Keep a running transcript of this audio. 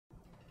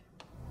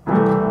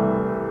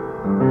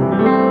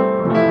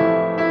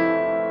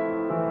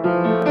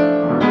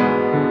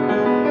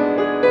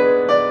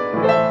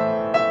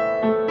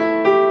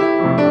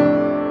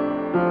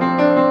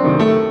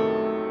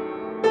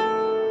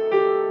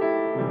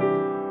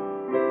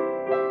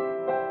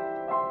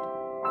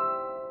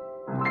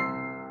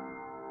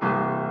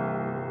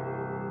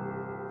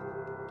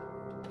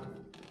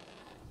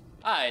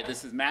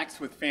this is Max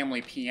with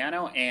Family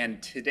Piano,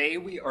 and today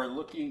we are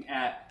looking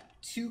at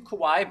two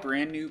Kawai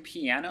brand new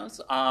pianos.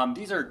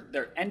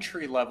 They're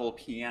entry-level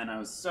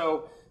pianos.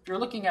 So if you're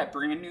looking at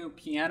brand new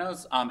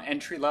pianos,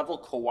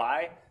 entry-level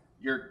Kawai,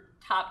 your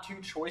top two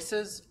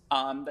choices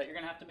that you're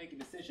gonna have to make a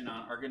decision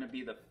on are gonna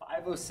be the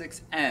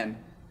 506N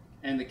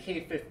and the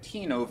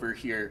K15 over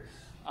here.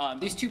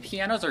 These two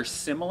pianos are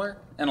similar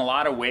in a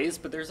lot of ways,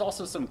 but there's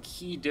also some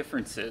key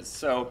differences.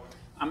 So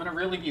I'm gonna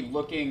really be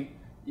looking,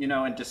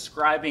 and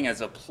describing as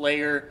a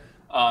player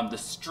the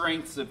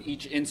strengths of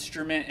each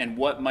instrument and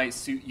what might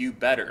suit you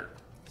better.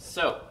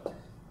 So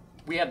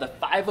we have the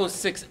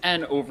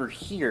 506N over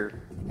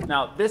here.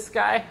 Now this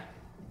guy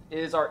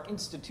is our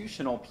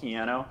institutional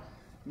piano,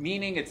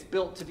 meaning it's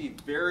built to be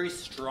very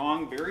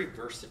strong, very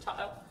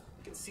versatile.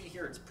 You can see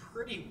here it's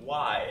pretty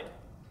wide.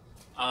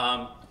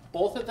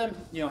 Both of them,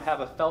 have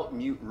a felt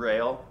mute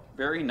rail,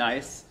 very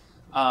nice.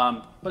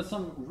 But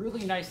some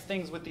really nice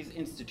things with these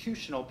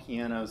institutional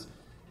pianos,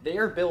 they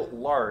are built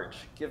large,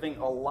 giving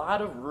a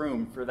lot of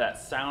room for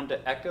that sound to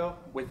echo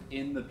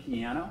within the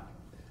piano.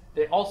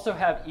 They also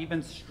have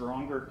even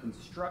stronger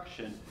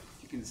construction.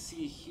 You can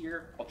see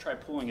here, I'll try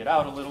pulling it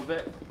out a little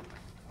bit.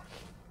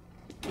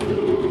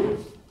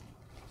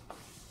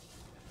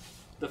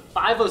 The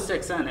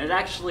 506N, it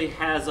actually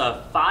has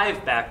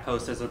 5 back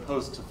posts as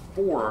opposed to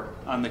 4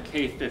 on the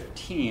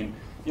K15.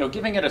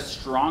 Giving it a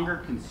stronger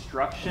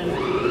construction.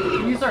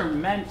 These are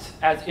meant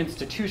as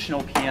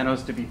institutional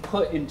pianos to be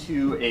put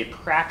into a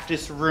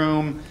practice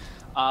room,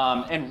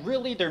 and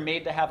really they're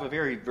made to have a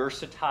very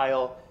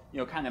versatile,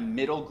 kind of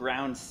middle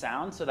ground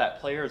sound so that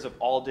players of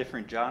all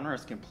different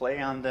genres can play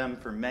on them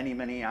for many,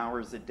 many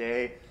hours a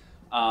day.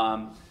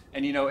 And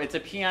it's a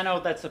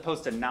piano that's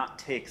supposed to not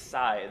take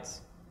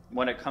sides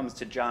when it comes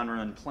to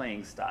genre and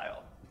playing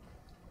style.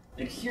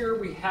 And here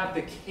we have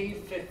the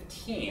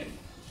K15.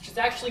 Which is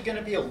actually going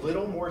to be a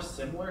little more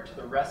similar to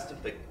the rest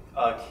of the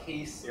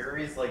K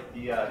series, like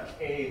the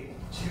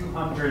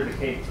K200, the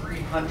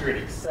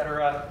K300,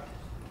 etc.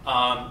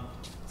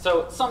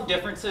 So some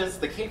differences,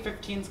 the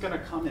K15 is going to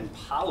come in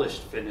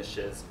polished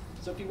finishes.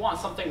 So if you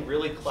want something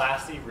really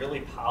classy,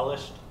 really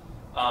polished,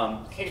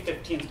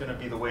 K15 is going to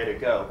be the way to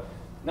go.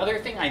 Another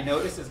thing I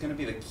noticed is going to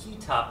be the key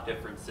top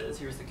differences.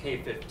 Here's the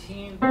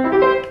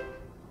K15,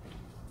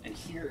 and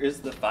here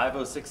is the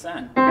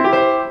 506N.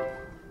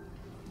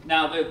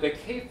 Now the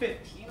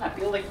K15, I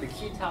feel like the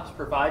key tops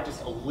provide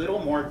just a little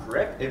more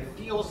grip. It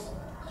feels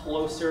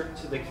closer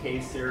to the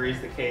K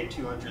series, the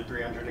K200,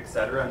 300,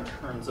 etc. in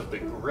terms of the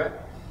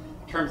grip,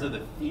 in terms of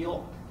the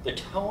feel. The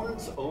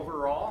tones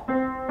overall,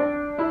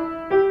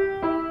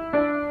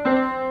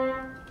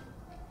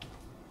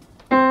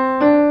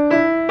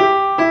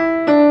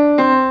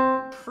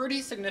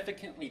 pretty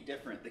significantly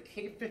different. The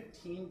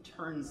K15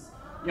 turns,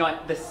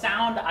 the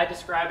sound, I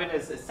describe it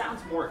as, it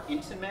sounds more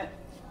intimate.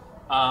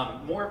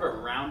 More of a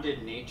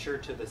rounded nature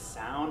to the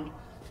sound,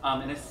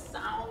 and it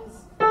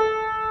sounds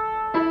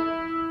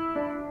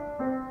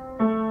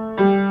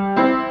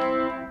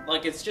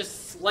like it's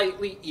just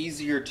slightly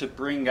easier to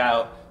bring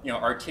out,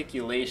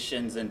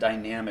 articulations and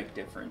dynamic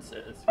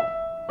differences.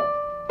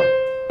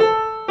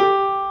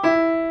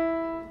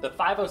 The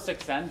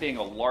 506N, being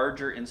a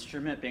larger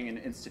instrument, being an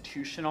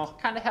institutional,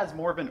 kind of has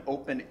more of an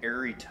open,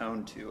 airy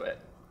tone to it.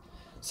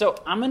 So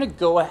I'm going to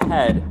go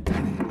ahead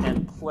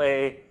and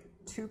play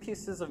 2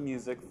 pieces of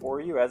music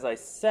for you. As I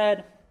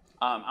said,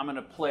 I'm going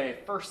to play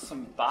first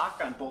some Bach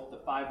on both the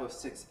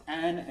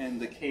 506N and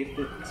the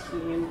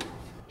K15,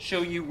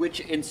 show you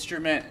which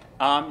instrument,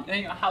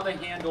 and how they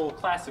handle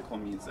classical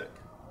music.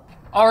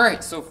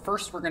 Alright, so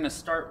first we're going to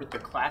start with the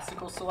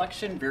classical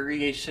selection,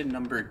 variation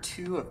number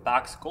 2 of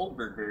Bach's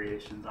Goldberg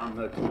variations on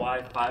the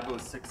Kawai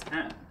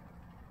 506N.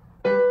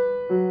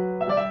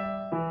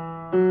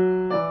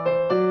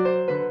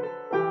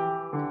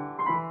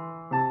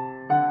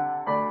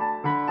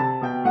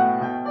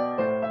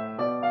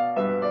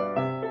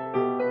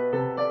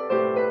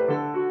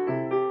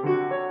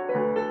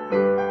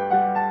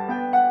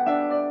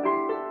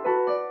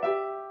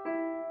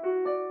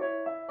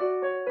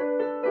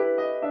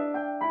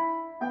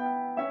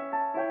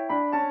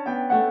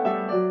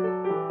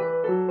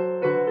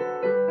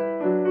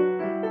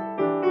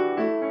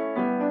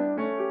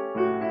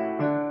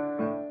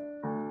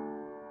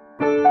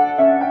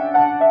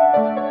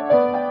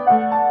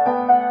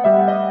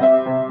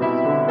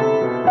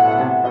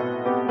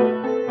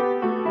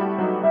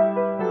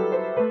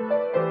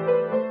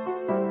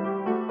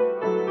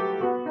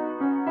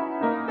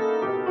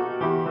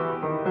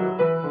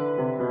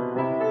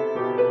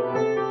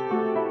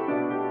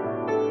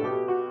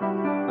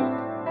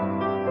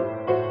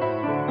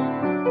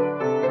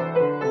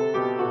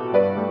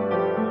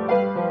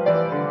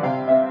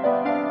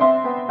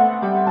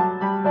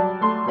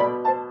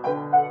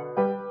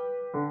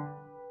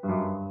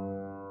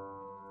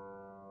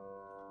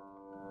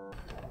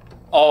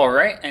 All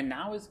right, and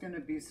now is going to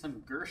be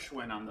some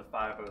Gershwin on the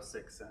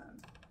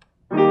 506N.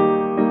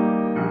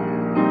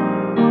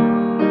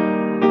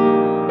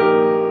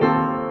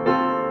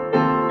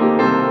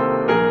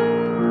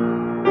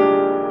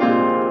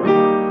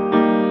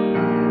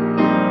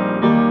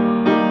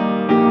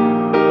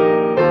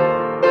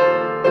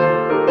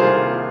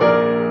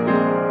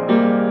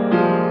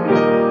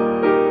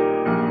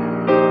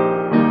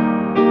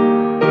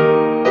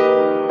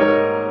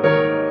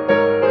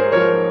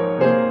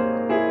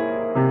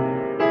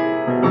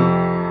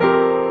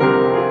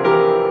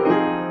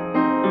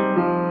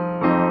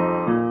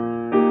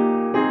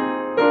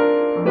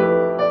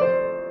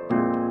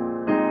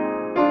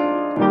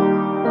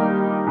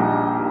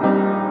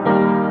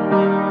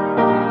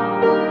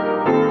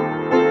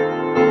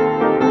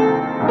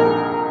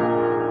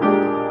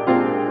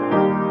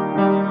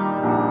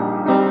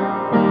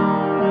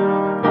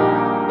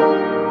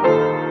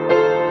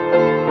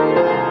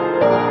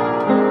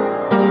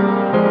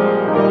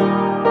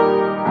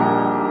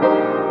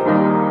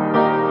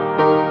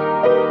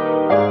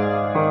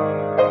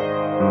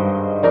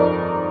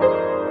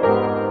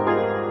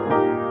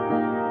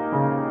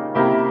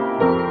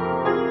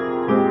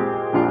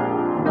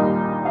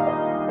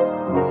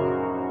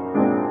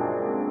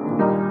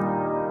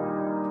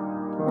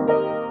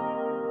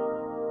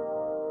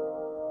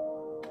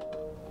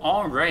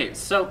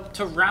 so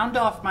to round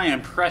off my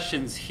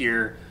impressions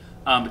here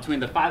between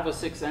the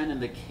 506N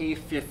and the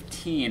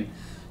K15,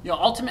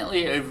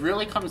 ultimately it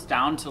really comes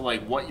down to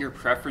like what your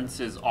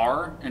preferences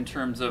are in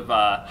terms of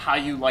how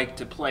you like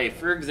to play.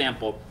 For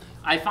example,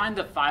 I find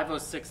the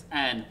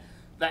 506N,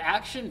 the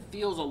action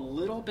feels a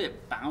little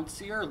bit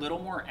bouncier, a little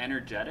more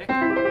energetic.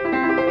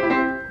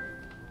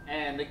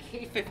 And the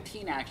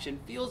K15 action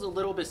feels a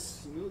little bit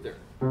smoother.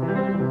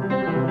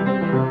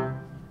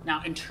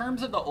 Now, in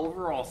terms of the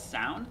overall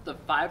sound, the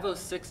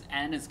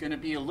 506N is going to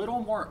be a little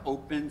more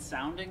open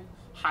sounding,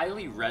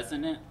 highly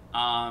resonant.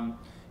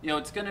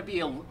 It's going to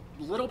be a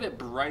little bit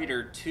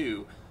brighter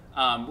too,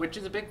 which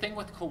is a big thing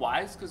with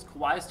Kawais, because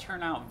Kawais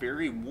turn out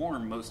very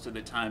warm most of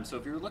the time. So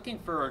if you're looking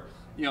for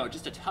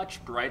just a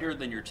touch brighter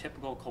than your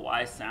typical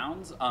Kawai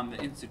sounds, the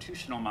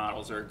institutional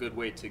models are a good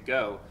way to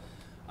go.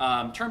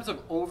 In terms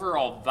of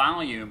overall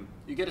volume,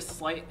 you get a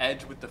slight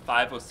edge with the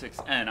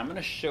 506N. I'm going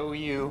to show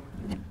you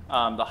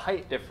the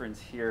height difference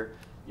here.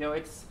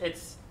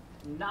 It's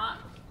not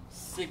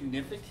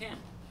significant.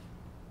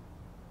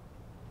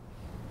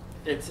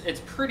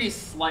 It's pretty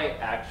slight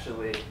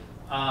actually.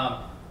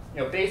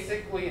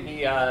 Basically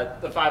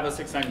the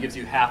 506N gives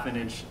you ½ an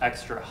inch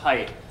extra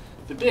height.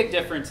 The big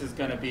difference is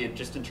going to be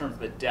just in terms of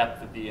the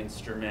depth of the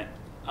instrument.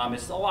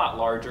 It's a lot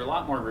larger, a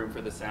lot more room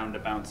for the sound to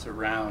bounce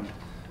around.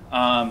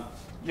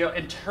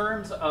 In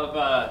terms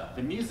of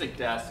the music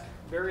desk,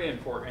 very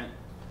important.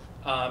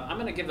 I'm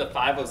going to give the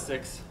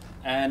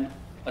 506N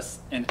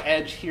an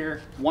edge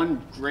here.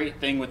 One great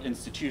thing with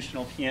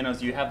institutional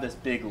pianos, you have this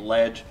big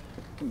ledge.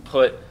 You can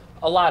put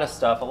a lot of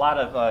stuff, a lot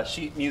of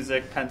sheet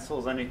music,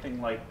 pencils,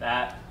 anything like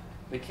that.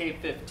 The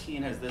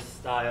K15 has this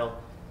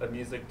style of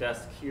music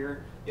desk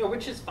here,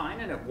 which is fine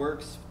and it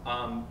works,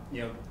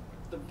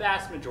 the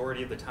vast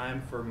majority of the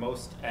time for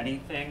most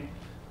anything.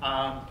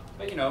 But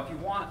if you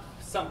want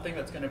something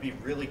that's going to be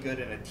really good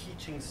in a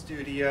teaching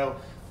studio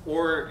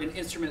or an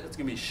instrument that's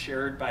going to be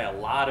shared by a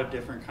lot of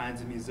different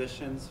kinds of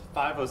musicians,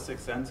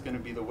 506N is going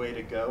to be the way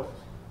to go.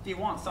 If you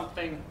want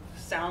something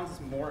sounds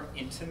more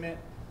intimate,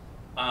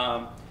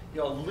 a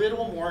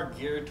little more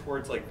geared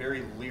towards like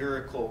very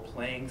lyrical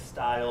playing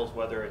styles,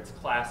 whether it's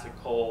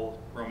classical,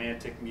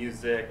 romantic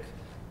music,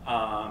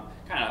 kind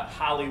of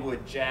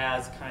Hollywood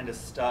jazz kind of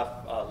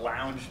stuff,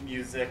 lounge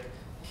music,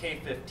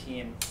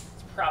 K15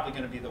 is probably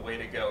going to be the way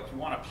to go. If you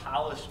want a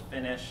polished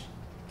finish,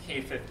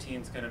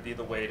 K15 is going to be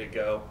the way to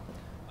go.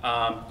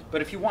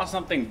 But if you want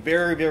something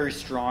very, very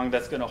strong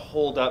that's going to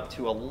hold up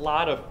to a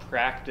lot of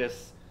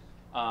practice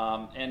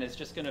and it's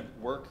just going to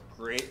work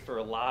great for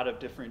a lot of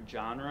different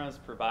genres,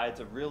 provides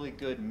a really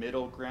good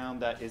middle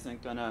ground that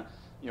isn't going to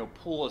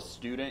pull a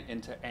student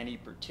into any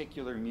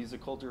particular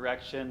musical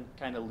direction,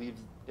 kind of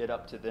leaves it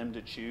up to them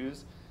to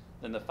choose,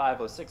 then the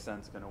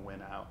 506N is going to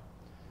win out.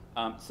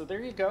 So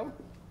there you go.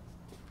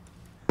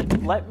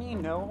 Let me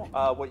know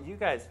what you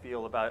guys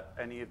feel about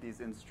any of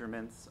these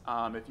instruments.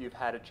 If you've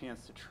had a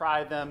chance to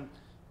try them,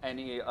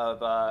 any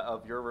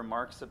of your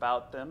remarks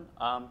about them.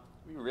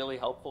 Be really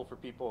helpful for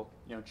people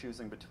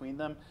choosing between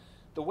them.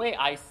 The way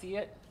I see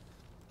it,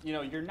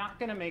 you're not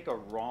going to make a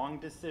wrong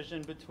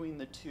decision between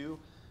the two.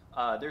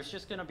 There's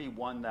just going to be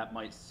one that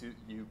might suit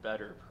you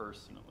better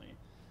personally.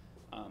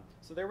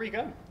 So there we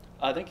go.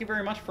 Thank you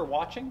very much for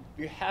watching. If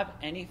you have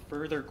any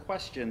further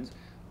questions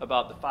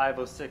about the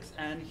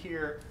 506N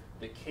here,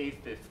 the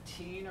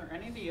K15, or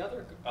any of the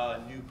other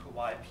new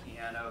Kawai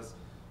pianos,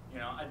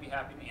 I'd be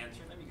happy to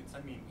answer them. You can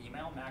send me an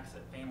email,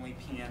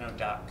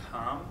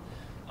 max@familypiano.com.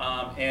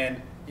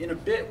 And in a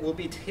bit, we'll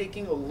be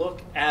taking a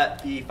look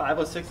at the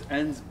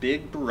 506N's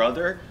big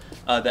brother,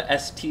 the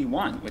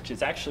ST1, which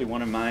is actually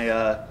one of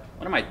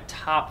my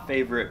top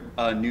favorite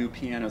new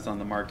pianos on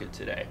the market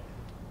today.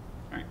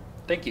 All right,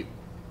 thank you.